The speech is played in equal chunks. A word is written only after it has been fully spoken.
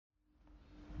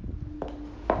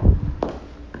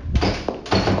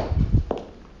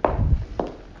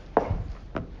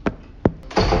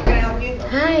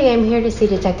I'm here to see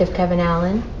Detective Kevin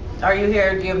Allen. Are you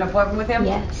here? Do you have an appointment with him?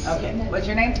 Yes. Okay. What's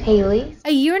your name? Haley.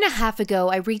 A year and a half ago,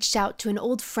 I reached out to an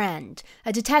old friend,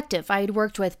 a detective I had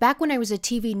worked with back when I was a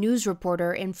TV news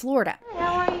reporter in Florida.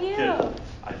 How are you? Good.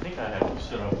 I think I have you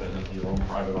set up in your own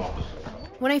private office.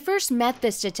 When I first met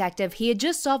this detective, he had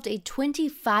just solved a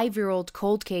 25-year-old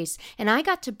cold case, and I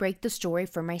got to break the story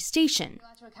for my station.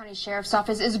 Alachua County Sheriff's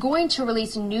Office is going to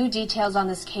release new details on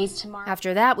this case tomorrow.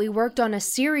 After that, we worked on a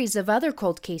series of other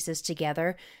cold cases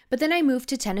together, but then I moved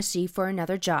to Tennessee for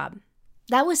another job.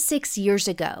 That was 6 years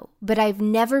ago, but I've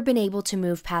never been able to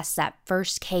move past that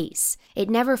first case.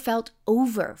 It never felt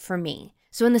over for me.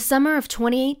 So in the summer of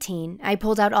 2018, I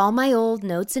pulled out all my old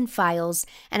notes and files,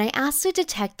 and I asked a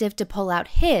detective to pull out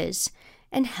his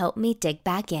and help me dig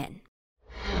back in.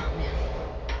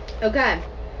 Okay.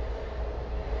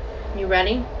 You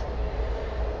ready?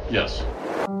 Yes.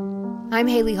 I'm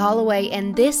Haley Holloway,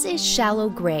 and this is Shallow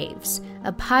Graves,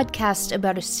 a podcast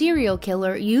about a serial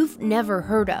killer you've never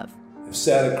heard of. I've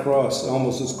sat across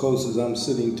almost as close as I'm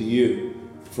sitting to you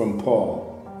from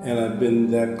Paul, and I've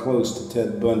been that close to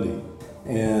Ted Bundy.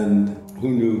 And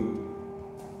who knew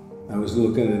I was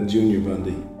looking at Junior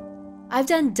Bundy? I've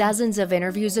done dozens of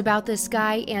interviews about this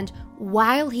guy, and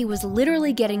while he was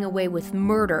literally getting away with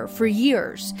murder for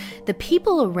years, the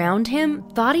people around him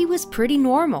thought he was pretty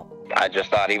normal. I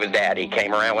just thought he was dad. He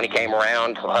came around when he came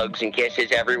around, hugs and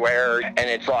kisses everywhere. And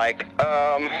it's like,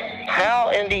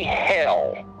 how in the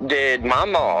hell did my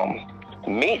mom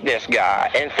meet this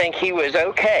guy and think he was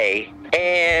okay?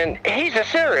 And he's a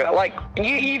serial, like,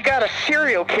 you've got a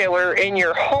serial killer in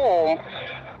your home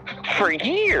for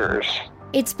years.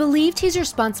 It's believed he's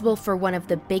responsible for one of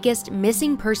the biggest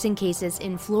missing person cases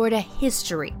in Florida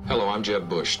history. Hello, I'm Jeb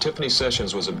Bush. Tiffany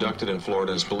Sessions was abducted in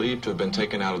Florida and is believed to have been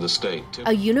taken out of the state.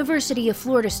 A University of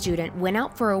Florida student went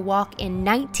out for a walk in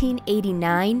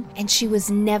 1989, and she was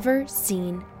never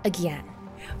seen again.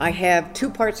 I have two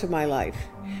parts of my life.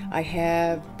 I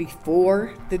have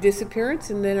before the disappearance,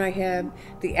 and then I have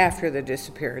the after the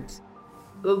disappearance.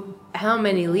 How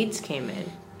many leads came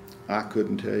in? I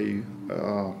couldn't tell you.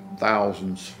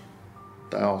 Thousands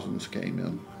came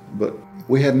in. But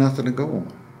we had nothing to go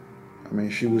on. I mean,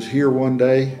 she was here one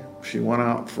day, she went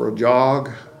out for a jog,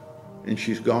 and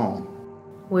she's gone.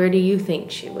 Where do you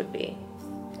think she would be?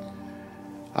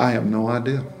 I have no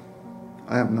idea.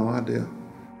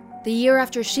 The year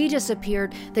after she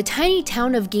disappeared, the tiny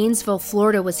town of Gainesville,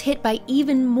 Florida was hit by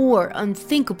even more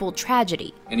unthinkable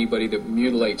tragedy. Anybody that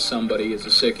mutilates somebody is a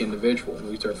sick individual, and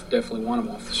we definitely want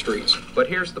them off the streets. But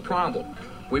here's the problem.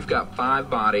 We've got 5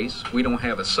 bodies. We don't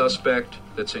have a suspect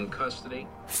that's in custody.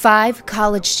 5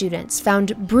 college students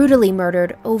found brutally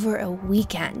murdered over a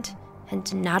weekend,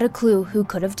 and not a clue who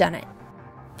could have done it.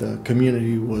 The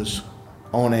community was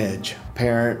on edge.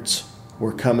 Parents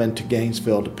were coming to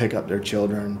Gainesville to pick up their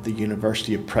children. The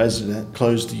university president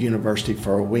closed the university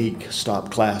for a week,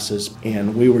 stopped classes,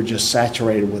 and we were just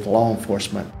saturated with law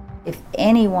enforcement. If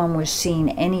anyone was seen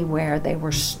anywhere, they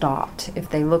were stopped.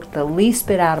 If they looked the least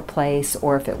bit out of place,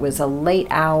 or if it was a late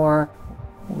hour,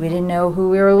 we didn't know who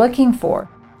we were looking for.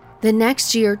 The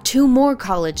next year, 2 more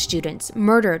college students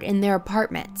murdered in their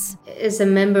apartments. As a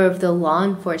member of the law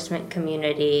enforcement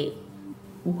community,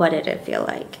 what did it feel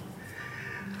like?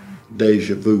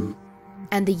 Deja vu.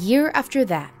 And the year after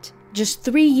that, just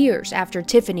 3 years after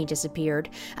Tiffany disappeared,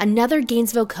 another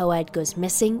Gainesville co-ed goes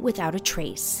missing without a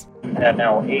trace. We have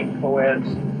now 8 co-eds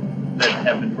that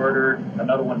have been murdered,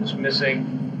 another one is missing.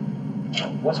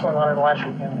 What's going on in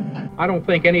Alachua County? I don't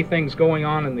think anything's going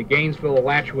on in the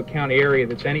Gainesville-Alachua County area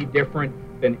that's any different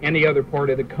than any other part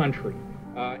of the country.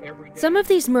 Some of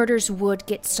these murders would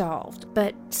get solved,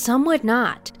 but some would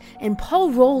not. And Paul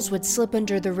Rolls would slip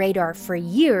under the radar for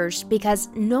years because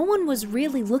no one was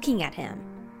really looking at him.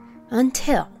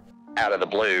 Until... Out of the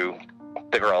blue,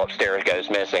 the girl upstairs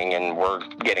goes missing, and we're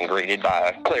getting greeted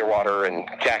by Clearwater and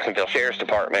Jacksonville Sheriff's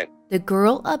Department. The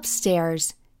girl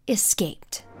upstairs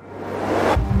escaped.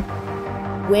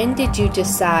 When did you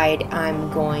decide I'm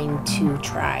going to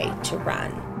try to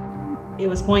run? It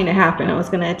was going to happen. I was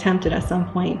going to attempt it at some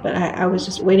point, but I was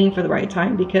just waiting for the right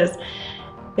time, because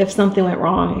if something went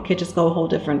wrong, it could just go a whole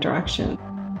different direction.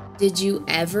 Did you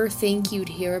ever think you'd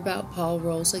hear about Paul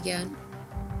Rolls again?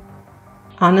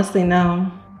 Honestly,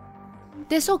 no.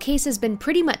 This whole case has been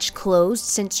pretty much closed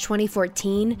since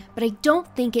 2014, but I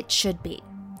don't think it should be.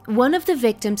 One of the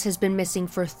victims has been missing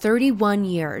for 31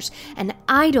 years, and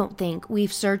I don't think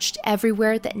we've searched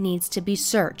everywhere that needs to be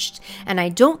searched, and I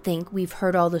don't think we've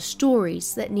heard all the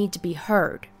stories that need to be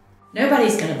heard.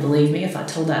 Nobody's going to believe me if I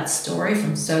told that story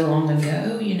from so long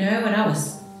ago, when I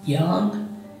was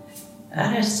young.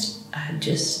 I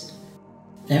just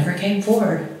never came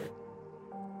forward.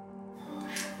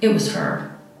 It was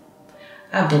her.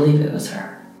 I believe it was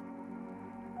her.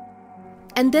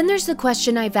 And then there's the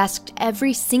question I've asked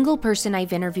every single person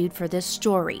I've interviewed for this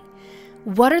story.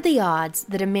 What are the odds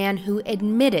that a man who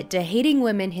admitted to hating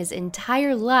women his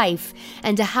entire life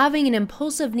and to having an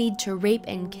impulsive need to rape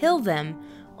and kill them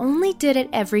only did it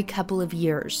every couple of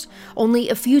years, only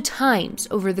a few times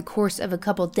over the course of a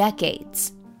couple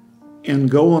decades? In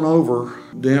going over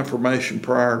the information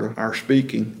prior to our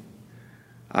speaking,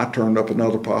 I turned up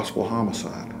another possible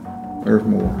homicide. There's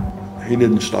more. He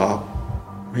didn't stop.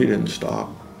 He didn't stop.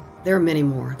 There are many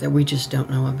more that we just don't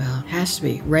know about. Has to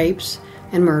be rapes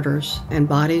and murders and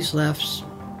bodies left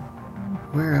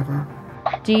wherever.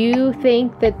 Do you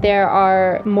think that there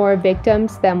are more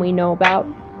victims than we know about?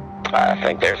 I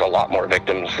think there's a lot more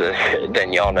victims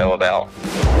than y'all know about.